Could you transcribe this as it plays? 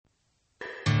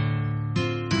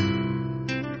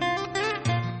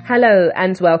Hello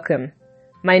and welcome.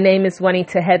 My name is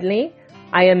Juanita Headley.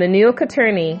 I am a New York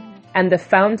attorney and the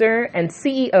founder and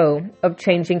CEO of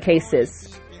Changing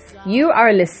Cases. You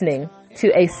are listening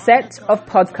to a set of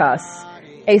podcasts,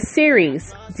 a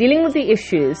series dealing with the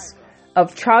issues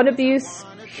of child abuse,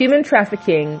 human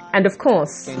trafficking, and of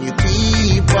course,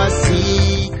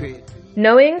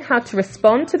 knowing how to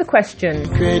respond to the question,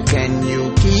 can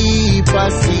you keep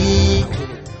a secret?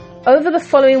 Over the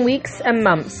following weeks and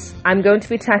months, I'm going to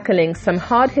be tackling some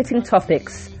hard-hitting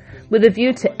topics with a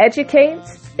view to educate,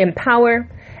 empower,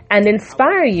 and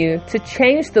inspire you to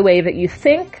change the way that you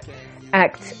think,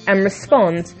 act, and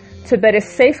respond to better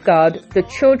safeguard the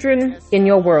children in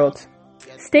your world.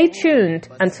 Stay tuned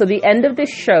until the end of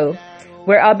this show,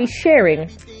 where I'll be sharing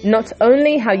not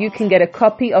only how you can get a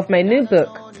copy of my new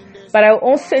book, but I'll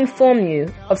also inform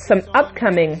you of some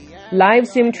upcoming live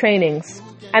Zoom trainings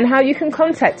and how you can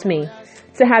contact me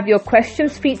to have your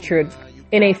questions featured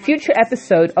in a future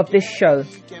episode of this show.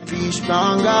 Be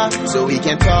stronger so we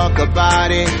can talk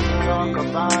about it.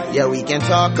 Yeah, we can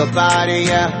talk about it,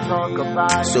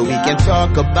 yeah. So we can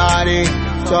talk about it.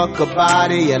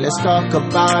 Yeah, let's talk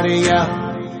about it,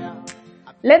 yeah.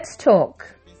 Let's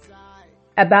talk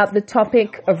about the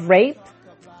topic of rape,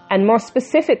 and more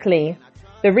specifically,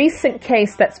 the recent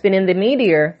case that's been in the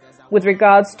media with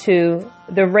regards to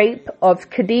the rape of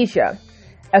Khadijah,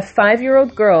 a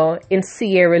 5-year-old girl in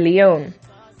Sierra Leone.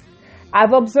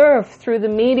 I've observed through the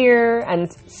media and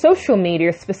social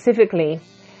media specifically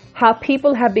how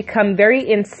people have become very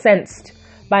incensed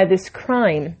by this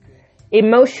crime.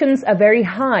 Emotions are very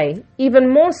high,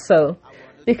 even more so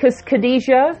because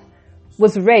Khadijah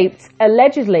was raped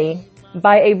allegedly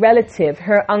by a relative,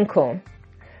 her uncle.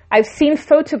 I've seen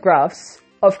photographs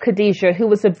of Khadijah, who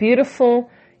was a beautiful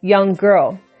young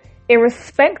girl,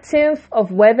 irrespective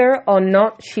of whether or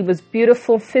not she was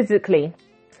beautiful physically.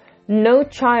 No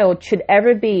child should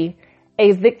ever be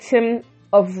a victim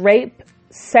of rape,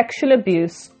 sexual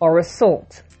abuse, or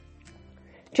assault.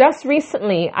 Just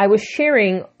recently, I was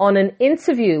sharing on an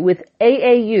interview with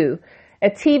AAU,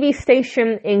 a TV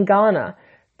station in Ghana,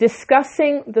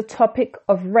 discussing the topic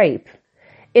of rape.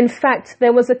 In fact,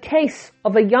 there was a case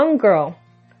of a young girl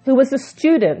who was a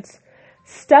student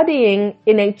studying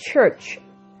in a church.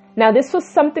 Now, this was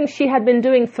something she had been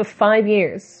doing for 5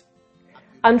 years.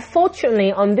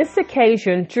 Unfortunately, on this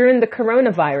occasion, during the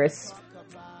coronavirus,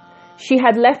 she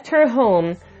had left her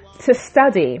home to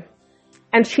study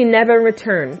and she never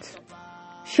returned.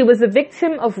 She was a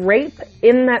victim of rape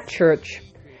in that church,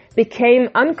 became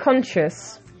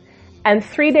unconscious, and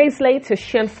 3 days later,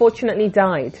 she unfortunately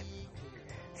died.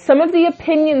 Some of the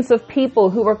opinions of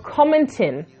people who were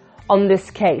commenting on this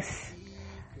case,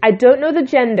 I don't know the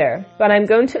gender, but I'm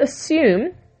going to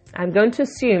assume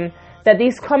that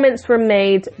these comments were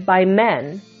made by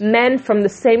men from the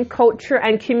same culture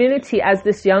and community as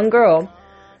this young girl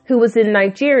who was in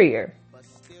Nigeria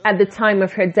at the time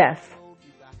of her death.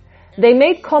 They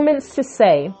made comments to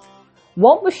say,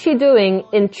 what was she doing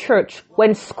in church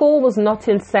when school was not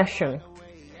in session?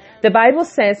 The Bible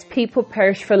says people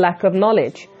perish for lack of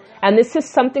knowledge, and this is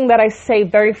something that I say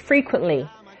very frequently.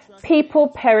 People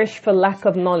perish for lack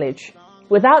of knowledge.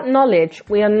 Without knowledge,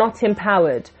 we are not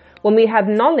empowered. When we have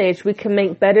knowledge, we can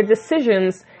make better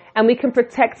decisions and we can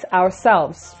protect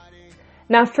ourselves.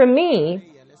 Now, for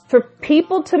me, for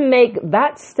people to make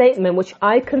that statement, which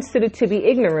I consider to be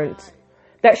ignorant,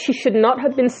 that she should not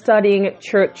have been studying at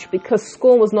church because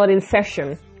school was not in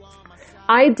session,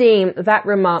 I deem that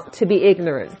remark to be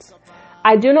ignorant.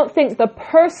 I do not think the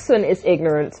person is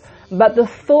ignorant, but the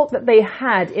thought that they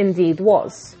had indeed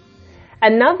was.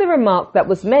 Another remark that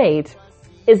was made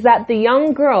is that the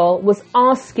young girl was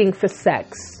asking for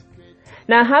sex.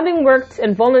 Now, having worked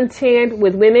and volunteered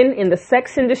with women in the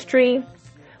sex industry,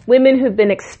 women who've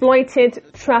been exploited,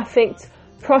 trafficked,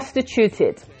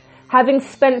 prostituted, having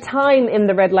spent time in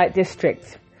the red light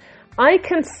district, I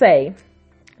can say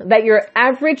that your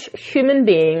average human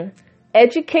being,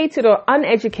 educated or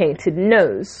uneducated,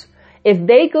 knows if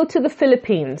they go to the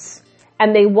Philippines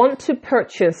and they want to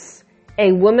purchase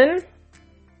a woman,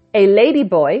 a lady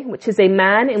boy, which is a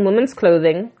man in woman's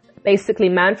clothing, basically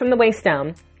man from the waist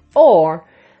down, or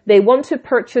they want to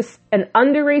purchase an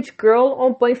underage girl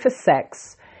or boy for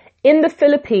sex, in the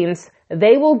Philippines,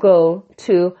 they will go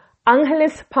to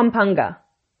Angeles, Pampanga.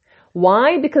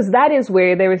 Why? Because that is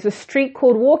where there is a street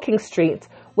called Walking Street,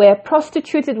 where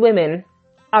prostituted women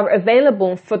are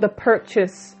available for the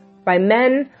purchase by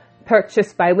men,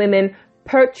 purchase by women,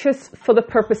 purchase for the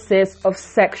purposes of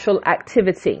sexual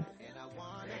activity.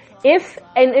 If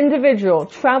an individual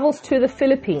travels to the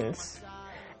Philippines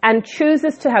and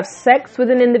chooses to have sex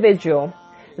with an individual,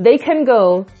 they can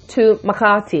go to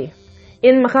Makati.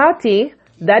 In Makati,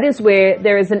 that is where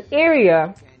there is an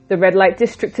area, the red light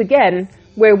district again,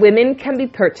 where women can be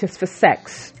purchased for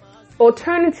sex.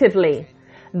 Alternatively,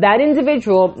 that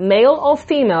individual, male or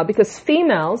female, because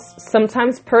females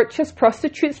sometimes purchase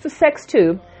prostitutes for sex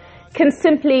too, can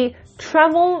simply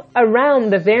travel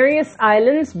around the various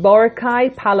islands,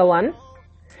 Boracay, Palawan,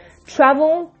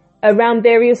 travel around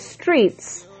various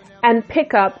streets and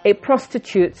pick up a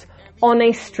prostitute on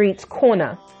a street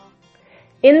corner.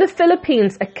 In the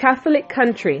Philippines, a Catholic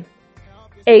country,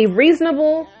 a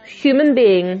reasonable human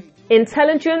being,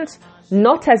 intelligent,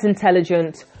 not as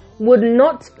intelligent, would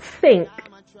not think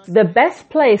the best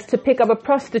place to pick up a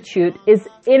prostitute is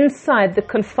inside the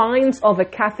confines of a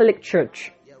Catholic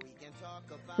church.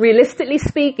 Realistically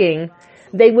speaking,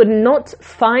 they would not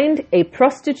find a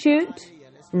prostitute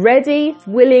ready,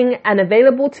 willing, and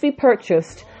available to be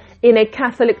purchased in a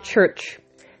Catholic church.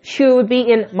 She would be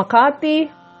in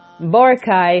Makati,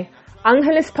 Boracay,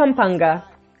 Angeles, Pampanga,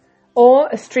 or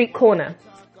a street corner.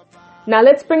 Now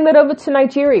let's bring that over to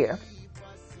Nigeria.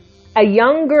 A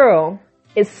young girl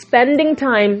is spending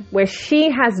time where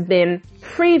she has been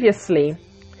previously.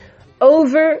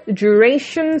 Over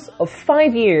durations of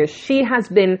 5 years, she has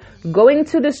been going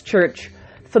to this church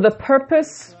for the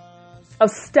purpose of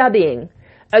studying.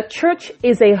 A church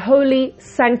is a holy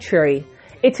sanctuary.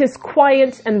 It is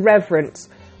quiet and reverent.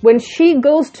 When she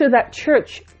goes to that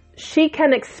church, she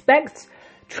can expect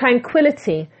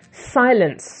tranquility,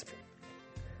 silence.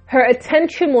 Her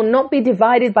attention will not be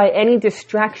divided by any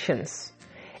distractions.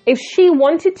 If she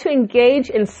wanted to engage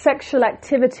in sexual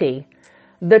activity,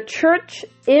 the church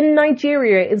in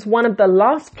Nigeria is one of the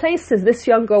last places this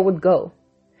young girl would go.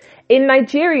 In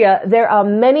Nigeria, there are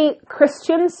many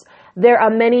Christians, there are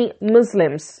many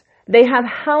Muslims. They have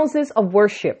houses of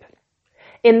worship.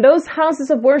 In those houses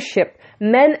of worship,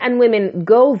 men and women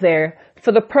go there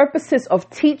for the purposes of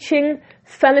teaching,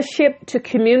 fellowship, to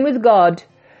commune with God,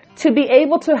 to be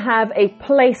able to have a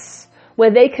place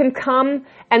where they can come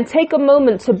and take a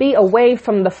moment to be away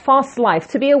from the fast life,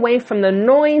 to be away from the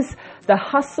noise, the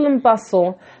hustle and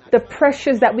bustle, the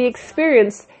pressures that we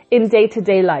experience in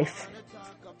day-to-day life.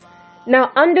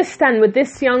 Now understand, with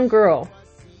this young girl,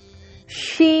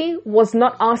 she was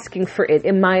not asking for it,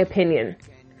 in my opinion.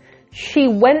 She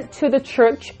went to the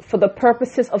church for the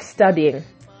purposes of studying.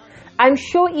 I'm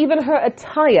sure even her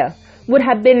attire would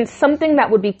have been something that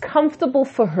would be comfortable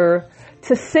for her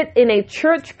to sit in a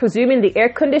church, presuming the air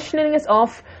conditioning is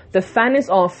off, the fan is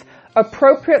off,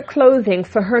 appropriate clothing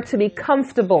for her to be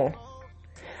comfortable.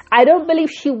 I don't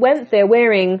believe she went there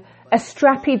wearing a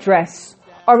strappy dress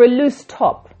or a loose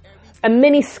top, a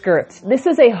mini skirt. This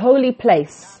is a holy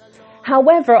place.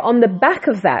 However, on the back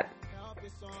of that,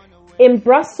 in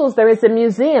Brussels, there is a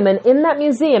museum, and in that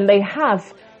museum, they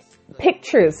have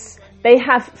pictures, they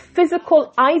have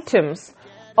physical items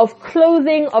of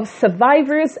clothing of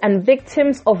survivors and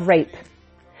victims of rape.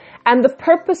 And the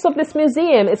purpose of this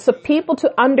museum is for people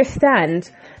to understand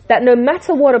that no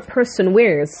matter what a person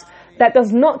wears, that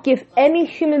does not give any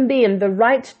human being the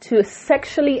right to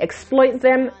sexually exploit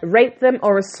them, rape them,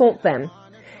 or assault them.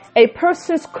 A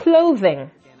person's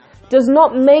clothing does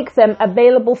not make them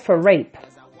available for rape.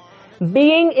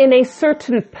 Being in a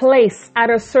certain place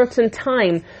at a certain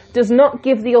time does not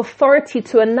give the authority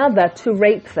to another to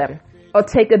rape them or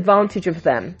take advantage of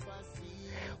them.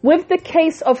 With the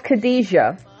case of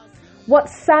Khadijah, what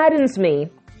saddens me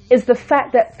is the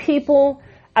fact that people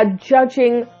are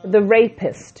judging the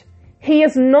rapist. He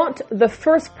is not the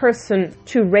first person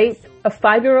to rape a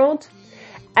 5-year-old,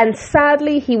 and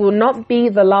sadly, he will not be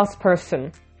the last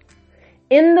person.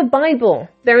 In the Bible,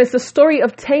 there is the story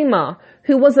of Tamar,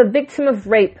 who was a victim of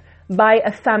rape by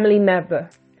a family member.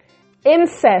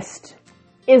 Incest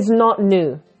is not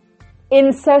new.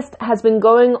 Incest has been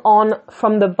going on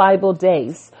from the Bible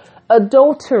days.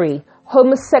 Adultery,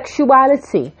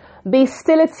 homosexuality,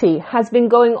 bestiality has been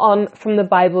going on from the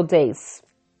Bible days.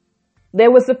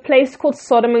 There was a place called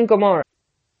Sodom and Gomorrah.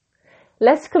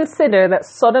 Let's consider that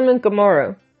Sodom and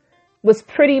Gomorrah was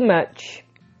pretty much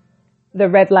the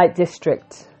red light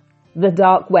district, the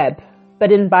dark web,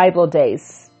 but in Bible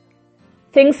days.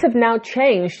 Things have now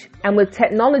changed, and with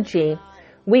technology,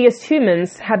 we as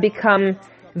humans have become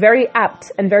very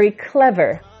apt and very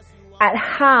clever at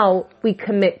how we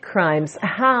commit crimes,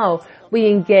 how we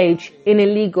engage in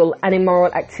illegal and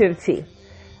immoral activity.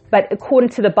 But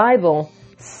according to the Bible,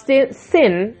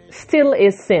 sin still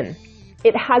is sin.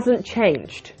 It hasn't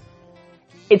changed.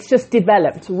 It's just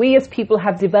developed. We as people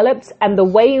have developed, and the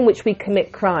way in which we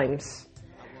commit crimes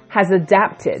has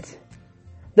adapted.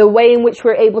 The way in which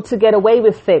we're able to get away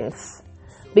with things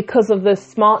because of the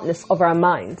smartness of our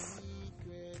minds.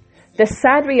 The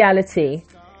sad reality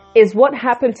is what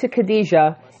happened to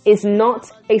Khadijah is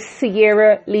not a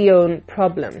Sierra Leone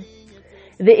problem.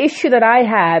 The issue that I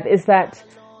have is that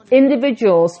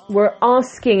individuals were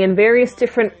asking in various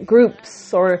different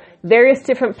groups or various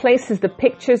different places, the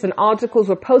pictures and articles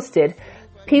were posted.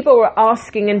 People were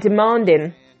asking and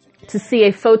demanding to see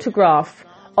a photograph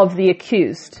of the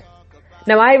accused.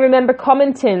 Now, I remember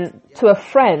commenting to a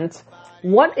friend,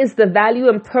 what is the value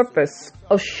and purpose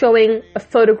of showing a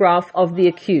photograph of the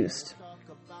accused?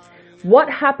 What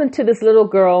happened to this little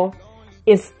girl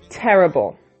is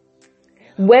terrible.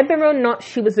 Whether or not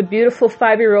she was a beautiful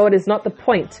 5-year-old is not the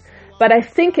point, but I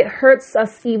think it hurts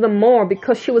us even more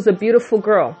because she was a beautiful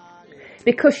girl,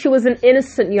 because she was an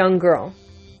innocent young girl.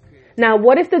 Now,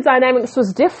 what if the dynamics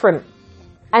was different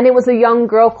and it was a young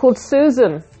girl called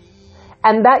Susan,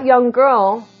 and that young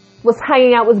girl was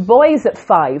hanging out with boys at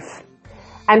 5,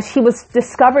 and she was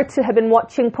discovered to have been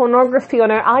watching pornography on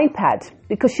her iPad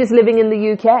because she's living in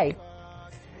the UK?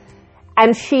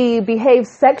 And she behaves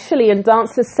sexually and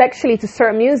dances sexually to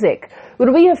certain music,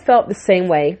 would we have felt the same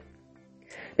way?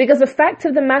 Because the fact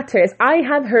of the matter is, I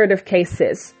have heard of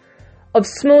cases of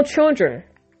small children.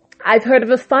 I've heard of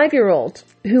a 5-year-old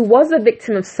who was a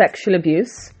victim of sexual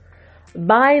abuse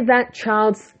by that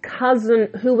child's cousin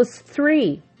who was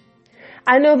 3.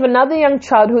 I know of another young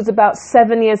child who was about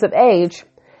 7 years of age,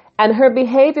 and her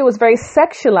behavior was very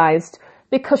sexualized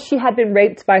because she had been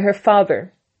raped by her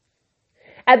father.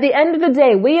 At the end of the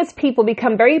day, we as people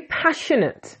become very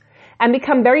passionate and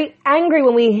become very angry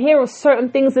when we hear of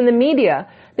certain things in the media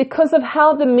because of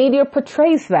how the media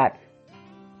portrays that.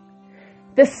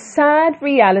 The sad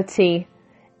reality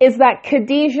is that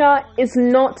Khadijah is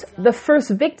not the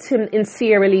first victim in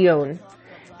Sierra Leone.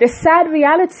 The sad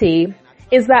reality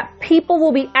is that people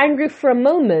will be angry for a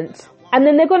moment and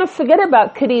then they're going to forget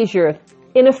about Khadijah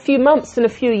in a few months, in a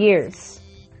few years.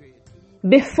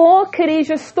 Before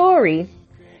Khadijah's story,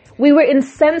 we were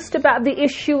incensed about the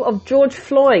issue of George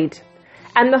Floyd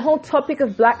and the whole topic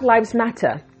of Black Lives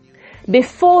Matter.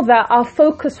 Before that, our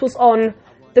focus was on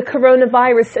the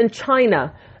coronavirus in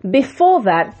China. Before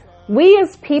that, we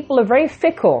as people are very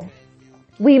fickle.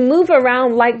 We move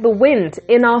around like the wind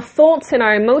in our thoughts, in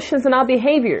our emotions, and our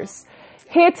behaviors.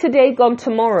 Here today, gone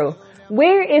tomorrow.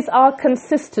 Where is our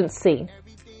consistency?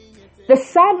 The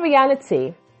sad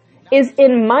reality is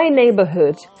in my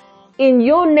neighborhood, in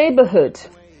your neighborhood,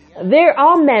 there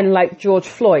are men like George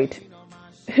Floyd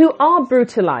who are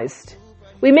brutalized.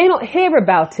 We may not hear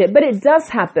about it, but it does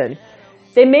happen.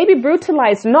 They may be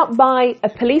brutalized not by a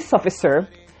police officer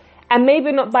and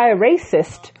maybe not by a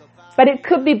racist, but it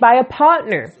could be by a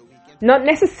partner, not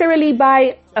necessarily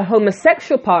by a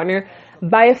homosexual partner,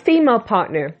 by a female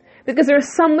partner. Because there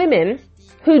are some women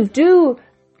who do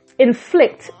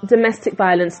inflict domestic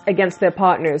violence against their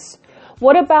partners.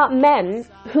 What about men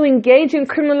who engage in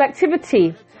criminal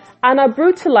activity and are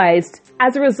brutalized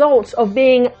as a result of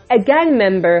being a gang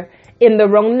member in the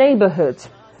wrong neighborhood?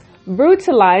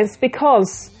 Brutalized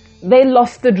because they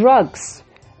lost the drugs,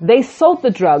 they sold the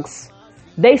drugs,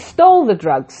 they stole the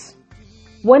drugs.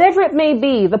 Whatever it may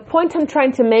be, the point I'm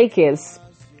trying to make is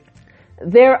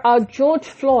there are George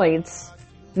Floyds,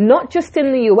 not just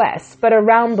in the US, but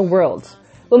around the world.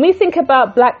 When we think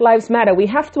about Black Lives Matter, we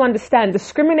have to understand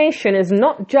discrimination is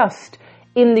not just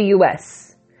in the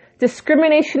US.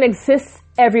 Discrimination exists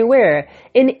everywhere.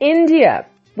 In India,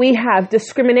 we have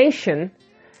discrimination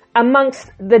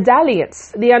amongst the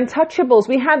Dalits, the untouchables.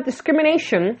 We have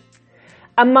discrimination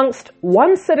amongst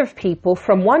one set of people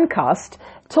from one caste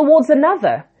towards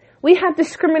another. We have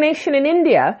discrimination in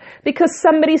India because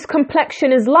somebody's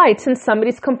complexion is light and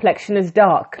somebody's complexion is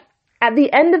dark. At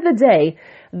the end of the day,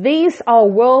 these are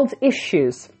world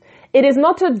issues. It is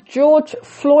not a George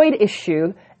Floyd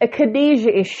issue, a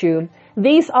Khadijah issue.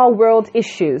 These are world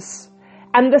issues.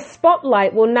 And the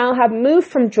spotlight will now have moved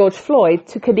from George Floyd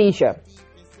to Khadijah.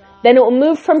 Then it will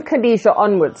move from Khadijah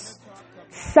onwards.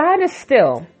 Sadder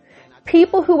still,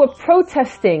 people who were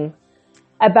protesting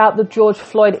about the George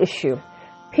Floyd issue,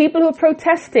 people who are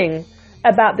protesting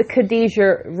about the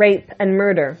Khadijah rape and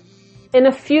murder, in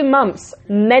a few months,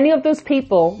 many of those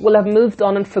people will have moved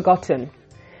on and forgotten.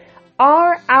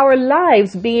 Are our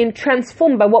lives being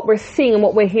transformed by what we're seeing and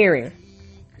what we're hearing?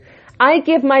 I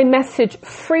give my message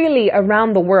freely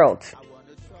around the world.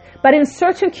 But in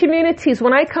certain communities,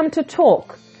 when I come to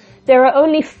talk, there are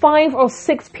only 5 or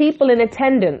 6 people in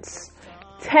attendance,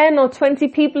 10 or 20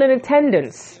 people in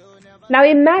attendance. Now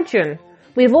imagine,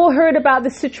 we've all heard about the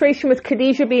situation with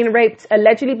Khadijah being raped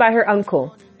allegedly by her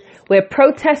uncle. We're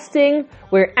protesting,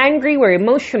 we're angry, we're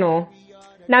emotional.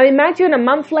 Now imagine a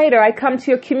month later I come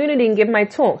to your community and give my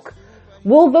talk.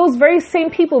 Will those very same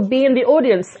people be in the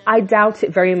audience? I doubt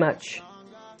it very much.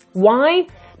 Why?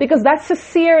 Because that's a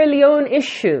Sierra Leone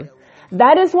issue.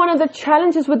 That is one of the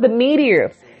challenges with the media.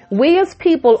 We as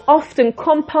people often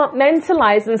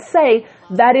compartmentalize and say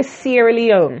that is Sierra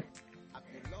Leone.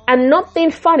 And not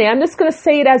being funny, I'm just going to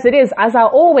say it as it is, as I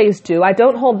always do. I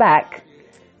don't hold back.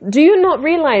 Do you not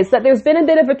realize that there's been a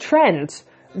bit of a trend?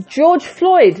 George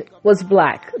Floyd was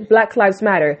black. Black Lives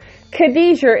Matter.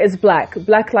 Khadijah is black.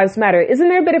 Black Lives Matter. Isn't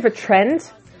there a bit of a trend?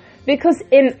 Because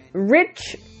in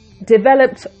rich,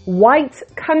 developed, white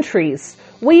countries,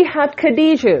 we have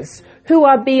Khadijahs who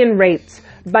are being raped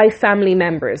by family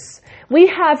members. We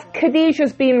have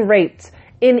Khadijahs being raped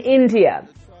in India.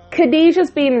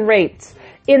 Khadijahs being raped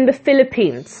in the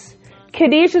Philippines.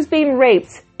 Khadijahs being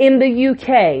raped in the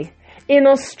UK, in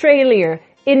Australia,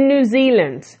 in New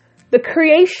Zealand. The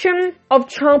creation of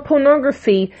child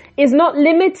pornography is not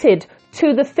limited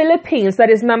to the Philippines, that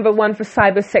is number one for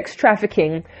cyber sex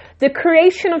trafficking. The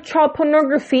creation of child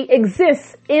pornography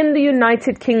exists in the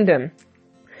United Kingdom.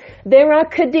 There are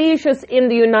Khadijahs in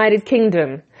the United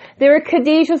Kingdom. There are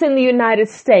Khadijahs in the United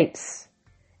States.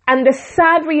 And the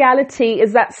sad reality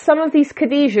is that some of these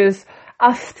Khadijahs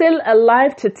are still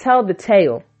alive to tell the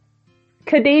tale.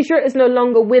 Khadijah is no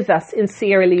longer with us in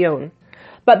Sierra Leone.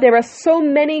 But there are so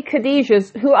many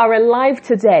Khadijahs who are alive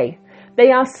today.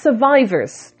 They are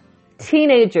survivors,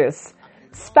 teenagers,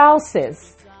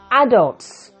 spouses,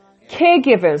 adults,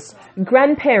 caregivers,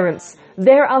 grandparents.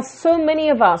 There are so many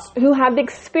of us who have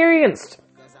experienced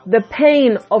the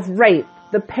pain of rape,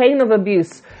 the pain of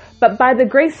abuse. But by the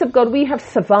grace of God, we have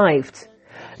survived.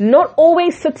 Not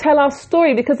always to tell our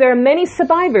story, because there are many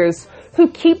survivors who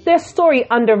keep their story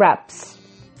under wraps.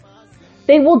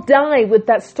 They will die with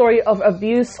that story of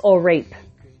abuse or rape.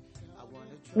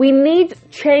 We need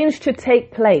change to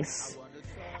take place.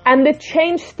 And the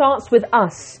change starts with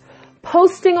us.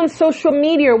 Posting on social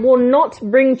media will not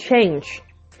bring change.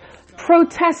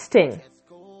 Protesting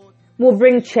will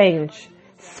bring change.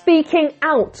 Speaking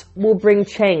out will bring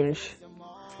change.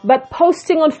 But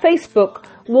posting on Facebook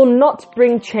will not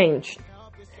bring change.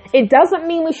 It doesn't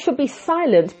mean we should be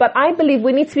silent, but I believe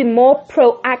we need to be more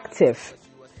proactive.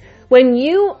 When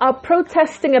you are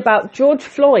protesting about George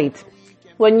Floyd,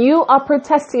 when you are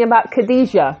protesting about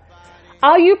Khadijah,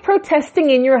 are you protesting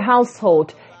in your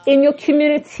household, in your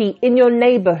community, in your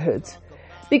neighborhood?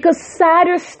 Because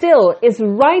sadder still is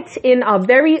right in our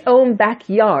very own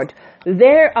backyard.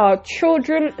 There are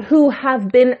children who have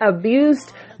been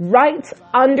abused right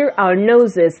under our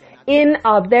noses in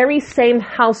our very same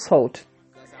household.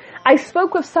 I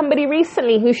spoke with somebody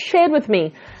recently who shared with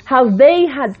me how they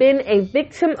had been a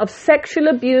victim of sexual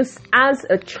abuse as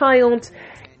a child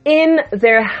in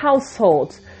their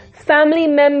household. Family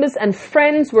members and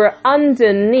friends were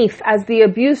underneath as the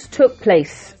abuse took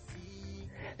place.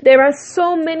 There are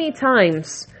so many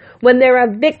times when there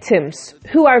are victims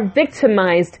who are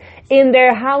victimized in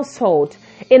their household,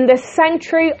 in the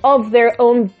sanctuary of their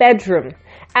own bedroom,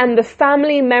 and the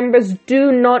family members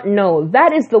do not know.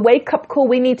 That is the wake-up call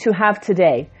we need to have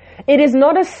today. It is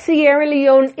not a Sierra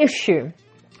Leone issue.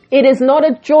 It is not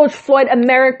a George Floyd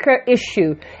America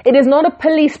issue. It is not a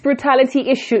police brutality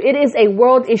issue. It is a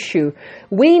world issue.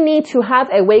 We need to have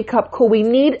a wake-up call. We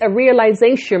need a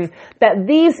realization that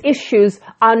these issues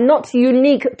are not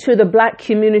unique to the black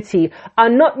community, are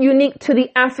not unique to the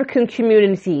African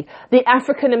community, the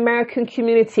African American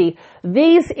community.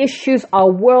 These issues are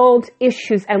world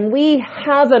issues, and we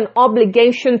have an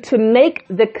obligation to make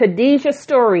the Khadijah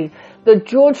story, the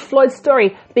George Floyd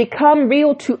story, become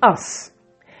real to us.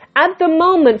 At the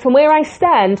moment, from where I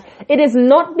stand, it is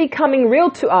not becoming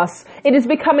real to us. It is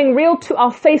becoming real to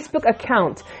our Facebook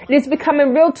account. It is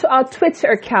becoming real to our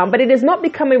Twitter account, but it is not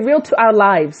becoming real to our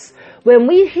lives. When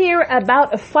we hear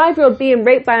about a 5-year-old being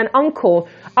raped by an uncle,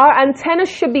 our antennas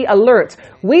should be alert.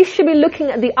 We should be looking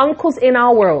at the uncles in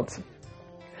our world.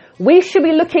 We should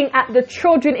be looking at the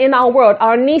children in our world,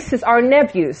 our nieces, our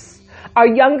nephews, our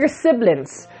younger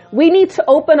siblings. We need to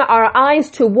open our eyes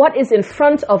to what is in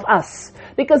front of us.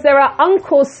 Because there are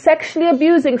uncles sexually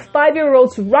abusing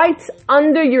 5-year-olds right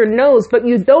under your nose, but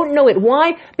you don't know it.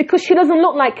 Why? Because she doesn't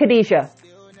look like Khadijah.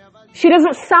 She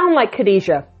doesn't sound like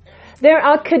Khadijah. There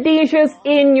are Khadijahs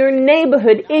in your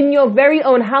neighborhood, in your very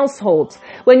own household.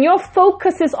 When your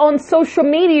focus is on social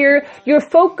media, your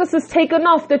focus is taken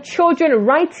off the children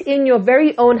right in your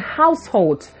very own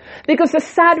household. Because the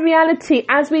sad reality,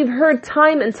 as we've heard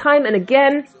time and time and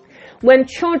again, when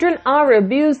children are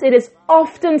abused, it is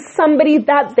often somebody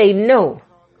that they know.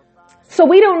 So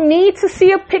we don't need to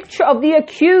see a picture of the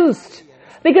accused,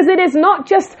 because it is not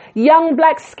just young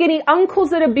black skinny uncles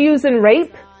that abuse and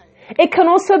rape. It can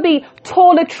also be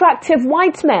tall, attractive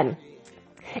white men.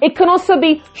 It can also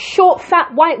be short,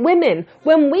 fat white women.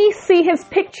 When we see his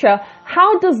picture,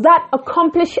 how does that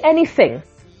accomplish anything?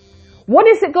 What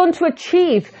is it going to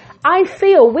achieve? I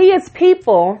feel we as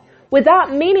people,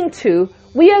 without meaning to,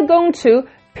 we are going to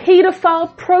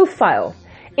pedophile profile.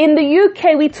 In the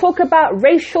UK, we talk about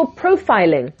racial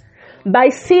profiling. By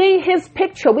seeing his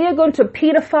picture, we are going to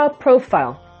pedophile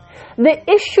profile. The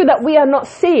issue that we are not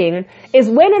seeing is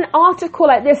when an article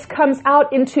like this comes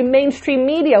out into mainstream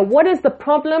media, what is the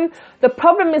problem? The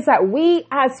problem is that we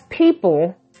as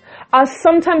people are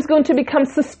sometimes going to become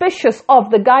suspicious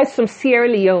of the guys from Sierra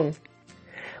Leone.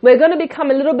 We're going to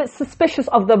become a little bit suspicious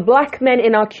of the black men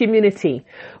in our community.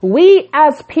 We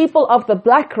as people of the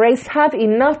black race have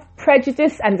enough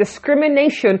prejudice and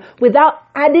discrimination without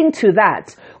adding to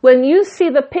that. When you see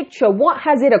the picture, what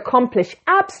has it accomplished?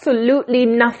 Absolutely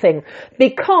nothing,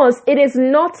 because it is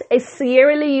not a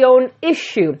Sierra Leone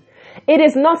issue. It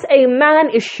is not a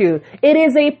man issue. It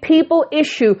is a people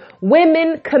issue.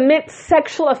 Women commit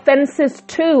sexual offenses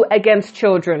too against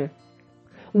children.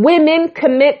 Women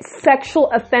commit sexual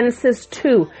offenses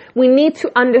too. We need to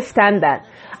understand that.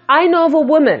 I know of a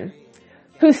woman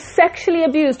who sexually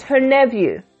abused her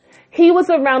nephew. He was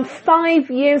around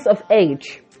 5 years of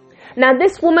age. Now,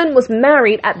 this woman was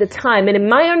married at the time, and in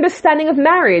my understanding of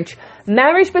marriage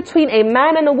between a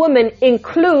man and a woman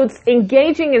includes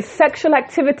engaging in sexual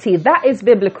activity. That is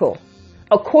biblical.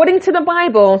 According to the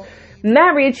Bible,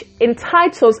 marriage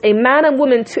entitles a man and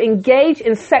woman to engage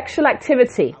in sexual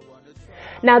activity.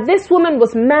 Now, this woman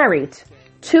was married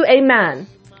to a man.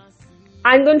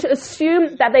 I'm going to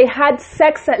assume that they had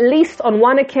sex at least on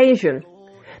one occasion,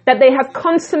 that they have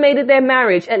consummated their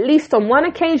marriage. At least on one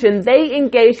occasion, they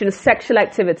engaged in sexual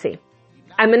activity.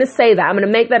 I'm going to say that. I'm going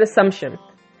to make that assumption.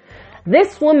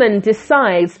 This woman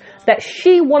decides that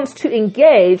she wants to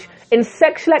engage in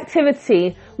sexual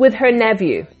activity with her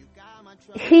nephew.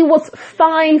 He was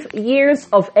 5 years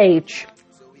of age.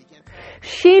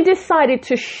 She decided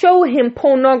to show him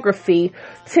pornography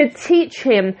to teach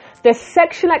him the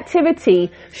sexual activity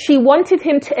she wanted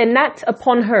him to enact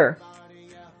upon her.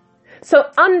 So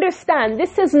understand,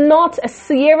 this is not a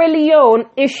Sierra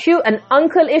Leone issue, an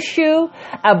uncle issue,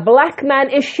 a black man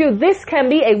issue. This can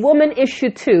be a woman issue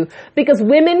too, because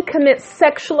women commit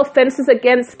sexual offenses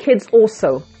against kids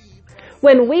also.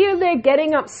 When we are there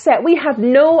getting upset, we have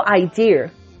no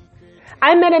idea.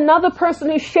 I met another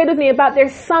person who shared with me about their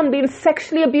son being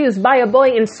sexually abused by a boy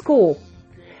in school.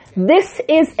 This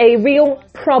is a real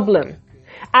problem.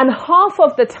 And half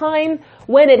of the time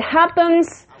when it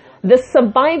happens, the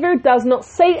survivor does not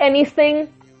say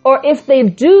anything, or if they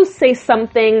do say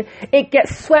something, it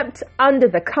gets swept under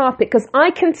the carpet. Because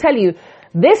I can tell you,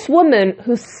 this woman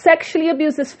who sexually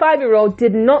abused this 5-year-old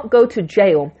did not go to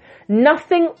jail.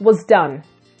 Nothing was done.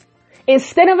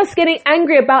 Instead of us getting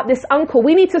angry about this uncle,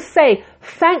 we need to say,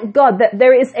 thank God that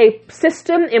there is a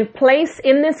system in place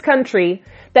in this country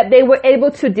that they were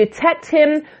able to detect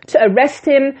him, to arrest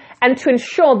him, and to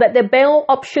ensure that the bail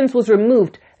options was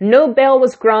removed. No bail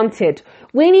was granted.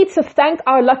 We need to thank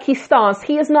our lucky stars.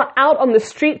 He is not out on the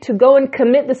street to go and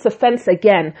commit this offense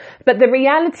again. But the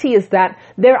reality is that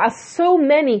there are so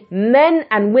many men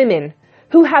and women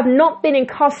who have not been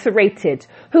incarcerated,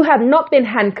 who have not been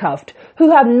handcuffed,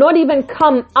 who have not even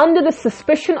come under the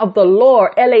suspicion of the law,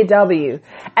 LAW,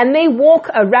 and they walk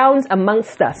around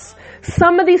amongst us.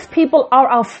 Some of these people are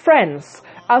our friends,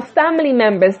 our family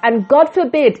members, and God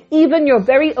forbid, even your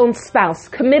very own spouse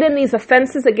committing these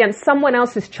offenses against someone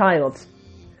else's child.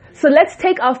 So let's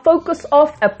take our focus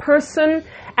off a person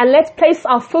and let's place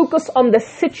our focus on the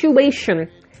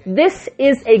situation. This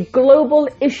is a global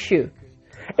issue.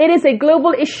 It is a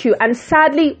global issue, and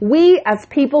sadly, we as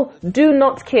people do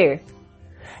not care.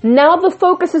 Now the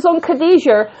focus is on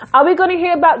Khadijah. Are we going to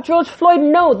hear about George Floyd?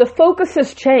 No, the focus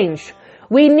has changed.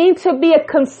 We need to be a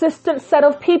consistent set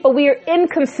of people. We are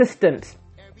inconsistent.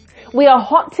 We are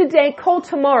hot today, cold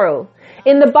tomorrow.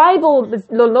 In the Bible,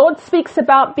 the Lord speaks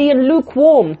about being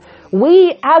lukewarm.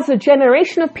 We as a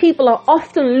generation of people are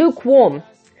often lukewarm.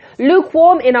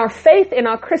 Lukewarm in our faith, in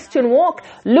our Christian walk,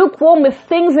 lukewarm with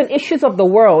things and issues of the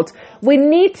world. We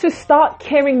need to start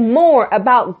caring more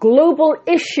about global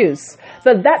issues,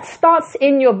 but that starts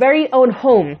in your very own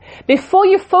home. Before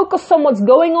you focus on what's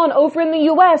going on over in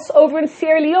the US, over in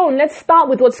Sierra Leone, let's start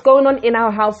with what's going on in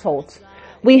our households.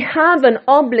 We have an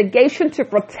obligation to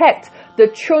protect the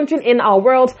children in our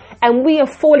world, and we are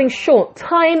falling short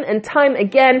time and time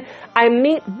again. I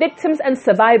meet victims and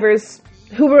survivors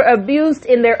who were abused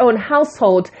in their own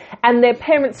household, and their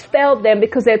parents failed them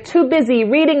because they're too busy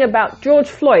reading about George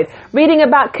Floyd, reading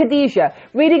about Khadijah,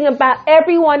 reading about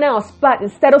everyone else, but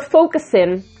instead of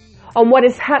focusing on what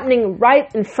is happening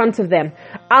right in front of them,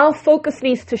 our focus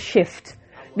needs to shift.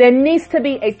 There needs to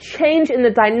be a change in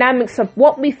the dynamics of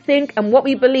what we think and what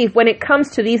we believe when it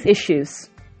comes to these issues.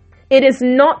 It is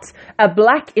not a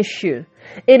black issue.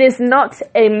 It is not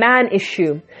a man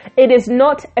issue. It is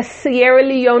not a Sierra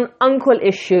Leone uncle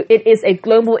issue. It is a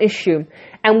global issue,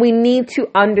 and we need to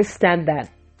understand that.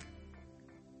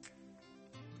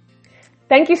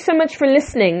 Thank you so much for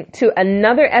listening to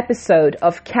another episode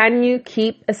of Can You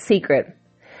Keep a Secret?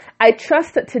 I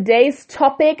trust that today's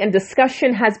topic and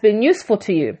discussion has been useful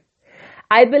to you.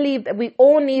 I believe that we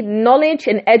all need knowledge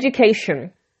and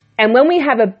education. And when we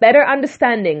have a better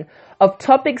understanding of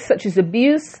topics such as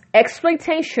abuse,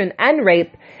 exploitation, and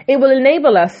rape, it will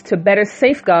enable us to better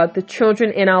safeguard the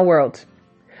children in our world.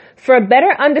 For a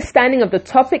better understanding of the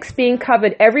topics being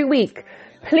covered every week,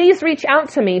 please reach out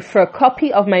to me for a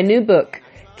copy of my new book,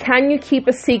 Can You Keep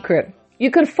a Secret? You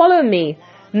can follow me,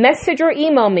 message or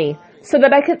email me so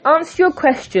that I can answer your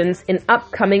questions in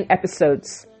upcoming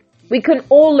episodes. We can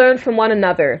all learn from one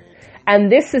another,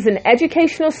 and this is an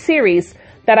educational series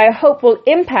that I hope will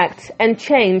impact and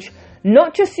change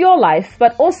not just your life,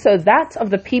 but also that of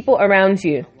the people around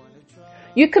you.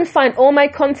 You can find all my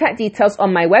contact details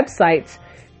on my website,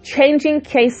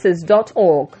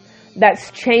 changingcases.org.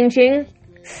 That's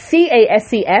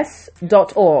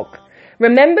changingcases.org.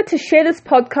 Remember to share this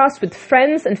podcast with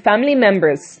friends and family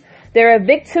members. There are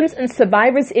victims and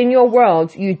survivors in your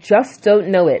world, you just don't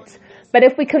know it. But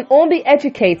if we can all be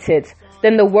educated,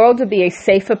 then the world will be a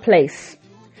safer place.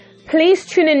 Please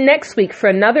tune in next week for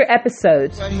another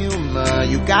episode.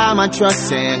 You got my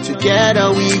trust, and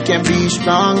together we can be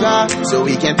stronger. So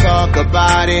we can talk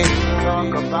about it.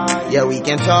 Yeah, we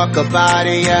can talk about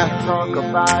it,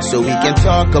 yeah. So we can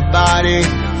talk about it.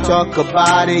 Talk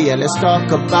about it, yeah, let's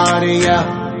talk about it, yeah.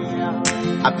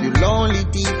 I feel lonely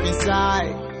deep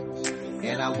inside,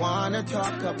 and I wanna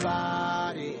talk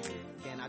about it.